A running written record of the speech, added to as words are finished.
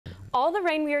All the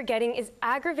rain we are getting is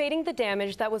aggravating the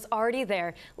damage that was already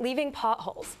there, leaving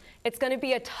potholes. It's going to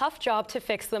be a tough job to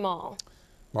fix them all.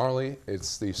 Marley,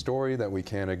 it's the story that we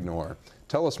can't ignore.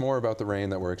 Tell us more about the rain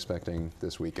that we're expecting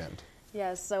this weekend.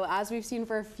 Yes, so as we've seen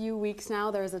for a few weeks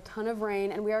now, there's a ton of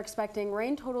rain, and we are expecting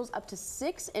rain totals up to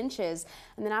 6 inches.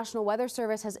 And the National Weather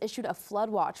Service has issued a flood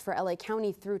watch for LA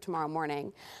County through tomorrow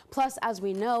morning. Plus, as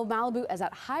we know, Malibu is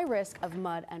at high risk of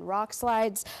mud and rock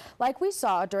slides, like we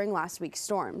saw during last week's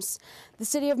storms. The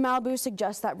city of Malibu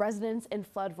suggests that residents in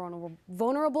flood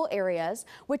vulnerable areas,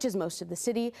 which is most of the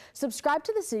city, subscribe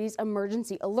to the city's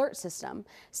emergency alert system.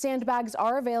 Sandbags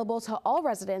are available to all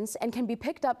residents and can be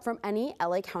picked up from any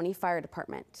LA County Fire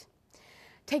Department.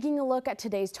 Taking a look at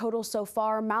today's total so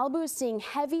far, Malibu is seeing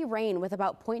heavy rain with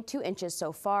about 0.2 inches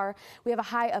so far. We have a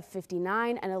high of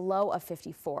 59 and a low of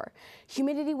 54.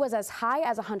 Humidity was as high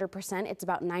as 100%. It's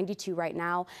about 92 right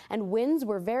now. And winds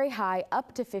were very high,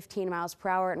 up to 15 miles per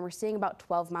hour, and we're seeing about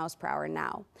 12 miles per hour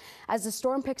now. As the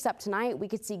storm picks up tonight, we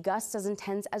could see gusts as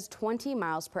intense as 20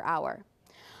 miles per hour.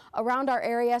 Around our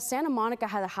area, Santa Monica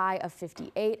had a high of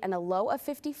 58 and a low of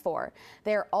 54.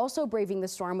 They are also braving the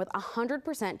storm with a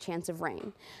 100% chance of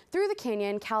rain. Through the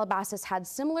canyon, Calabasas had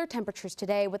similar temperatures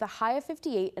today with a high of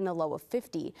 58 and a low of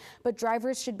 50. But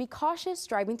drivers should be cautious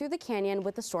driving through the canyon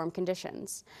with the storm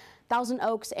conditions. Thousand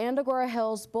Oaks and Agoura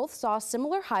Hills both saw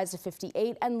similar highs of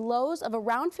 58 and lows of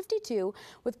around 52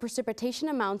 with precipitation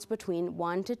amounts between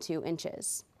 1 to 2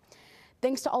 inches.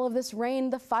 Thanks to all of this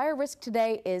rain, the fire risk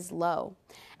today is low.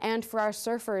 And for our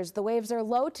surfers, the waves are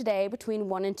low today between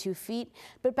 1 and 2 feet,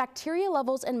 but bacteria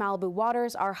levels in Malibu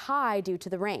waters are high due to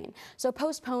the rain. So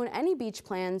postpone any beach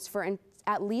plans for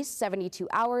at least 72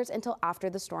 hours until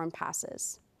after the storm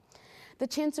passes. The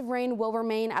chance of rain will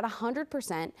remain at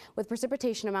 100% with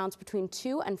precipitation amounts between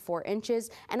 2 and 4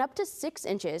 inches and up to 6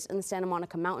 inches in the Santa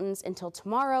Monica Mountains until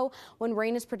tomorrow, when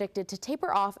rain is predicted to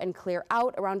taper off and clear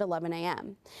out around 11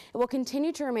 a.m. It will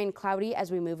continue to remain cloudy as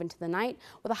we move into the night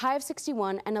with a high of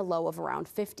 61 and a low of around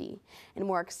 50. In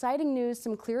more exciting news,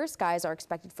 some clearer skies are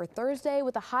expected for Thursday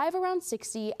with a high of around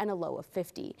 60 and a low of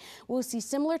 50. We'll see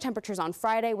similar temperatures on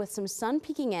Friday with some sun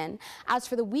peeking in. As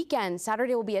for the weekend,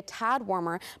 Saturday will be a tad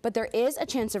warmer, but there is a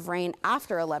chance of rain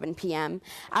after 11 p.m.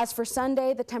 As for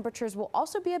Sunday, the temperatures will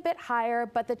also be a bit higher,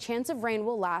 but the chance of rain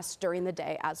will last during the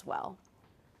day as well.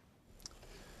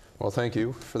 Well, thank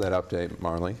you for that update,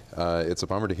 Marley. It's a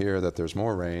bummer to hear that there's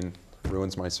more rain.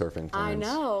 Ruins my surfing plans. I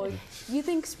know. You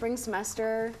think spring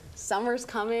semester, summer's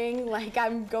coming, like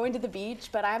I'm going to the beach,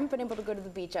 but I haven't been able to go to the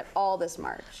beach at all this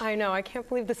March. I know. I can't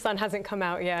believe the sun hasn't come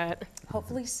out yet.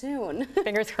 Hopefully soon.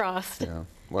 Fingers crossed. Yeah.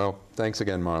 Well, thanks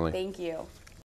again, Marley. Thank you.